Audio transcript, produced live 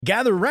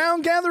Gather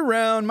round, gather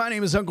round. My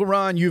name is Uncle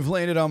Ron. You've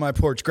landed on my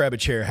porch. Grab a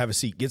chair, have a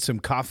seat, get some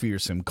coffee or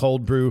some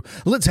cold brew.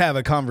 Let's have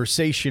a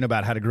conversation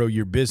about how to grow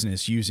your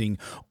business using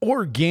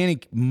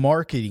organic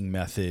marketing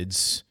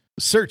methods,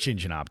 search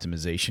engine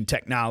optimization,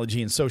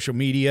 technology, and social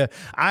media.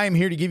 I'm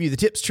here to give you the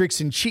tips,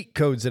 tricks, and cheat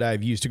codes that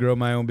I've used to grow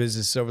my own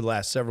business over the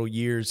last several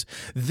years.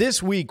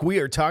 This week, we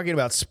are talking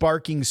about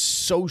sparking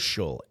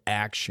social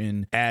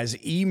action, as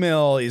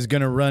email is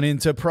going to run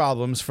into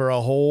problems for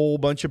a whole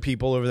bunch of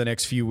people over the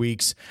next few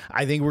weeks.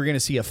 I think we're going to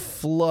see a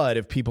flood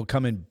of people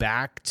coming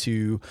back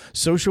to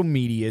social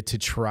media to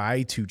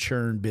try to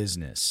churn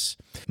business.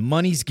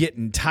 Money's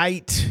getting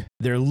tight.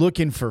 They're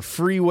looking for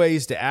free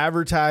ways to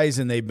advertise,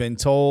 and they've been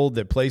told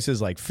that places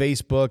like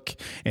Facebook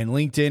and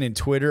LinkedIn and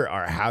Twitter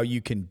are how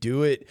you can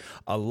do it.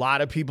 A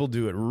lot of people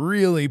do it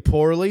really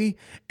poorly,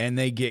 and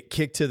they get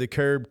kicked to the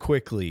curb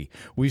quickly.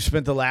 We've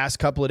spent the last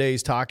couple of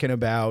days talking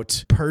about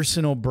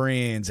personal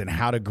brands and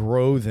how to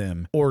grow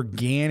them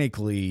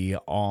organically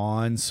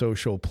on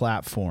social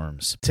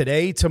platforms.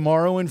 Today,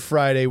 tomorrow, and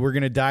Friday, we're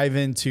going to dive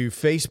into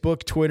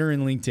Facebook, Twitter,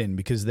 and LinkedIn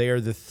because they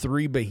are the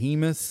three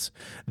behemoths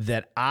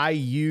that I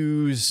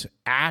use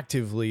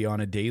actively on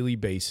a daily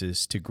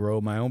basis to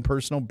grow my own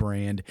personal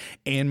brand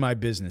and my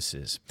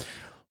businesses.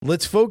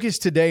 Let's focus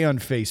today on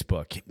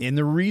Facebook. And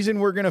the reason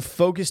we're going to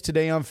focus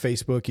today on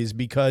Facebook is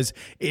because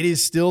it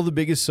is still the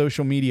biggest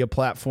social media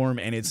platform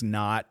and it's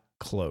not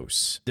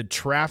close. The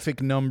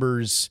traffic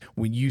numbers,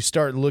 when you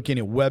start looking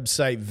at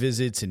website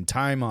visits and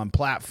time on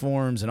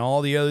platforms and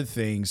all the other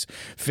things,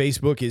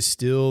 Facebook is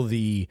still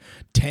the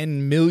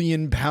 10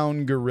 million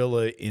pound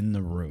gorilla in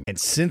the room. And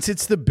since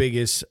it's the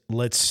biggest,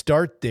 let's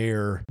start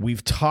there.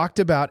 We've talked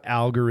about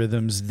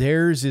algorithms.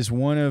 Theirs is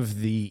one of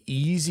the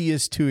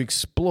easiest to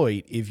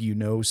exploit if you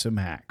know some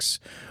hacks.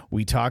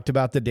 We talked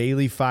about the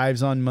daily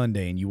fives on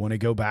Monday, and you want to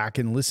go back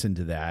and listen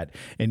to that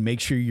and make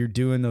sure you're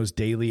doing those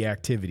daily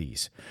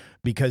activities.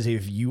 Because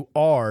if you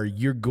are,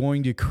 you're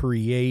going to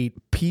create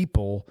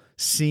people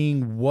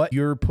seeing what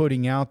you're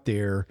putting out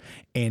there.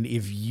 And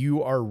if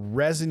you are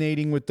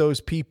resonating with those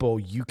people,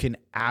 you can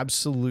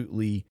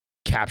absolutely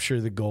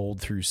capture the gold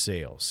through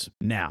sales.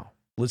 Now,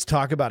 let's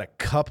talk about a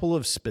couple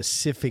of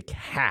specific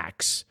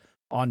hacks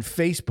on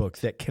Facebook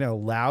that can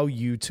allow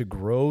you to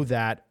grow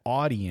that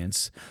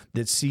audience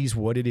that sees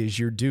what it is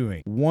you're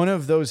doing. One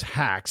of those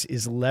hacks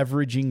is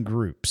leveraging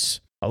groups.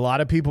 A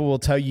lot of people will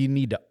tell you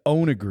need to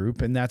own a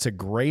group, and that's a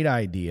great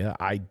idea.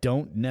 I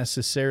don't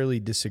necessarily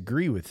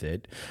disagree with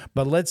it,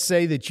 but let's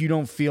say that you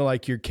don't feel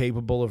like you're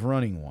capable of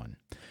running one.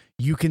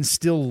 You can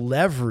still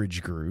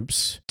leverage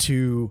groups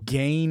to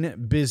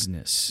gain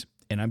business.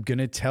 And I'm going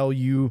to tell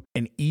you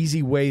an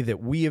easy way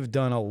that we have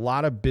done a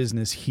lot of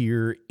business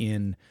here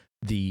in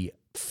the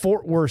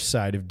Fort Worth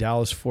side of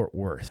Dallas-Fort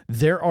Worth.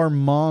 There are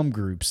mom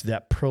groups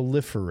that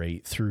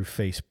proliferate through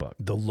Facebook.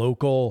 The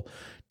local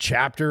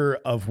chapter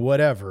of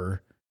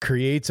whatever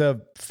creates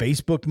a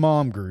Facebook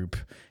mom group,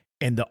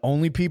 and the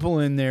only people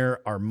in there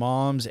are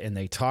moms, and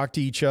they talk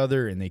to each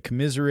other and they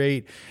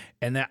commiserate,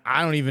 and that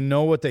I don't even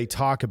know what they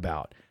talk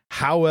about.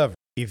 However,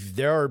 if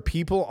there are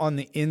people on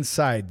the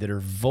inside that are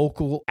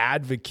vocal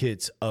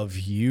advocates of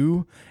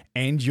you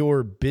and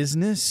your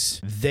business,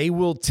 they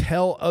will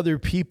tell other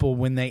people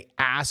when they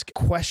ask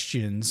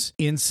questions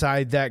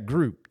inside that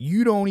group.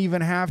 You don't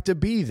even have to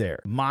be there.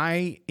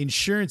 My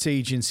insurance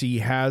agency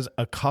has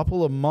a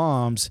couple of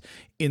moms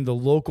in the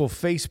local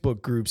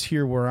Facebook groups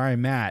here where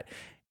I'm at.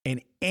 And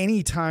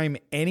anytime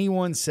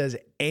anyone says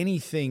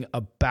anything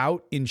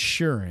about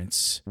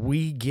insurance,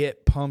 we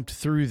get pumped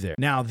through there.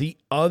 Now, the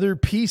other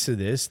piece of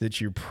this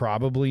that you're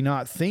probably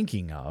not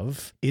thinking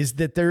of is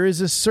that there is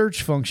a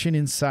search function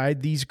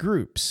inside these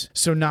groups.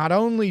 So not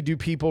only do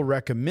people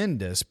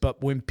recommend us,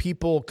 but when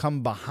people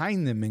come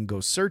behind them and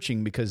go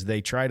searching because they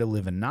try to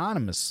live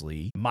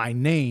anonymously, my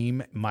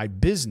name, my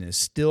business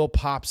still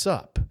pops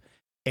up.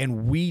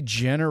 And we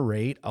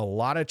generate a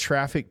lot of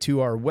traffic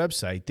to our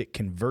website that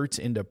converts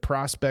into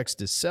prospects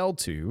to sell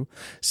to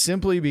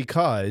simply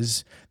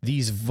because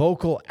these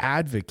vocal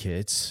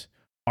advocates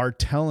are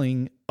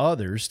telling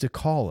others to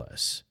call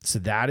us. So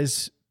that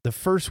is the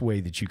first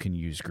way that you can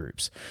use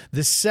groups.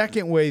 The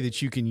second way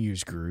that you can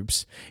use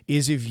groups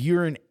is if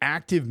you're an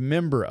active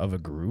member of a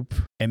group,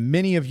 and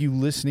many of you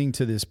listening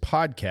to this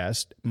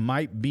podcast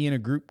might be in a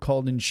group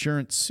called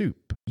Insurance Soup.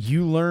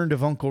 You learned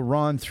of Uncle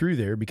Ron through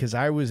there because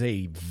I was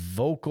a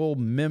vocal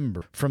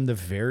member from the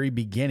very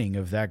beginning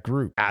of that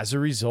group. As a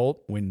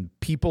result, when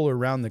people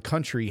around the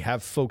country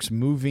have folks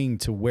moving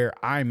to where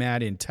I'm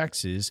at in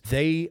Texas,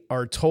 they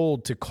are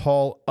told to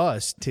call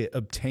us to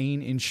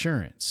obtain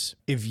insurance.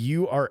 If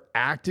you are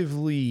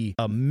actively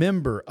a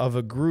member of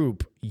a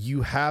group,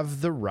 you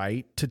have the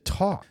right to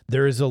talk.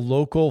 There is a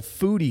local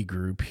foodie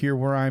group here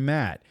where I'm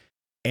at,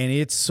 and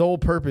its sole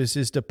purpose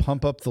is to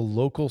pump up the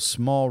local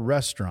small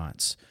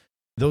restaurants.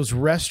 Those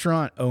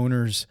restaurant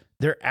owners,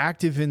 they're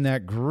active in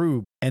that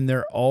group, and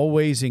they're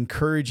always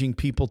encouraging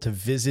people to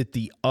visit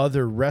the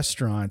other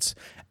restaurants.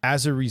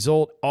 As a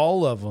result,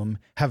 all of them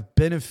have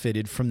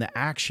benefited from the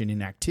action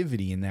and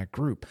activity in that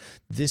group.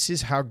 This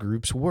is how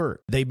groups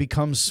work. They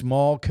become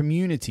small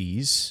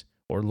communities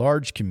or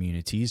large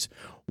communities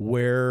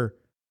where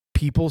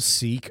people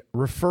seek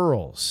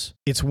referrals.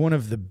 It's one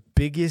of the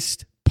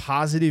biggest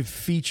positive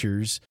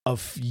features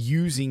of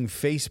using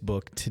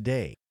Facebook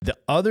today. The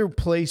other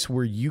place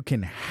where you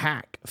can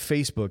hack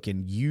Facebook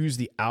and use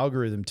the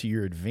algorithm to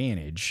your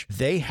advantage,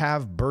 they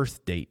have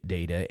birth date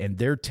data and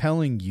they're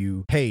telling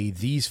you, hey,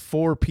 these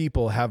 4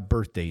 people have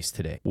birthdays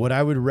today. What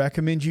I would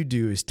recommend you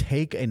do is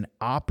take an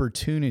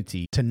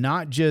opportunity to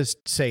not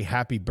just say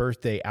happy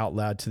birthday out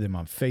loud to them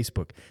on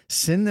Facebook,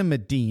 send them a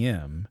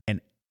DM and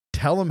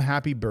tell them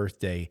happy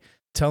birthday,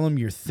 tell them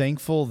you're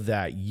thankful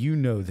that you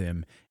know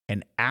them,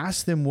 and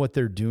ask them what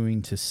they're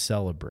doing to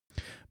celebrate.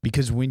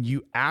 Because when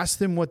you ask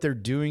them what they're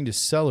doing to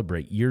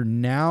celebrate, you're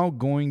now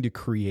going to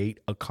create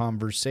a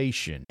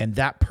conversation. And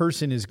that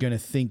person is going to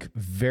think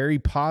very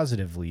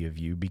positively of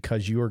you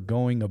because you are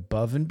going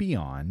above and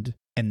beyond.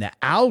 And the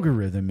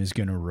algorithm is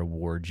going to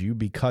reward you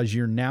because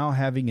you're now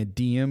having a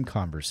DM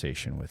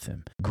conversation with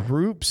them.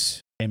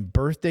 Groups and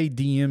birthday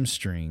DM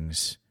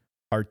strings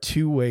are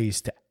 2 ways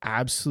to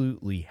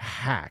absolutely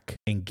hack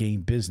and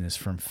gain business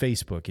from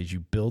Facebook as you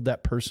build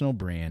that personal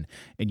brand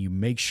and you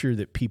make sure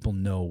that people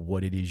know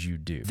what it is you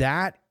do.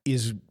 That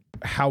is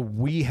how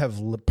we have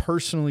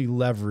personally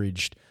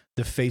leveraged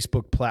the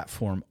Facebook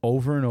platform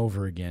over and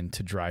over again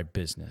to drive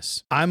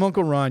business. I'm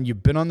Uncle Ron.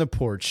 You've been on the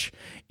porch.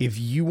 If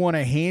you want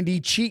a handy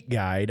cheat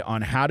guide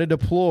on how to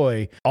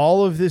deploy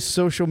all of this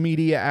social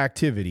media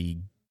activity,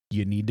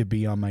 you need to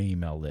be on my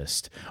email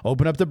list.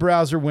 Open up the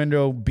browser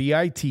window,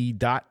 bit.ly/porch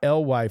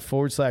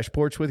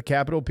with a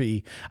capital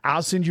P.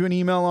 I'll send you an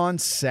email on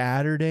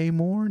Saturday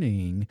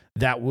morning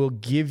that will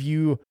give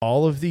you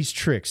all of these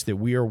tricks that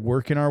we are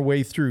working our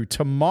way through.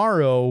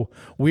 Tomorrow,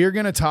 we are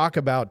going to talk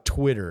about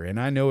Twitter, and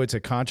I know it's a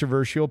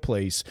controversial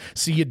place,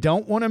 so you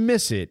don't want to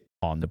miss it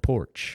on the porch.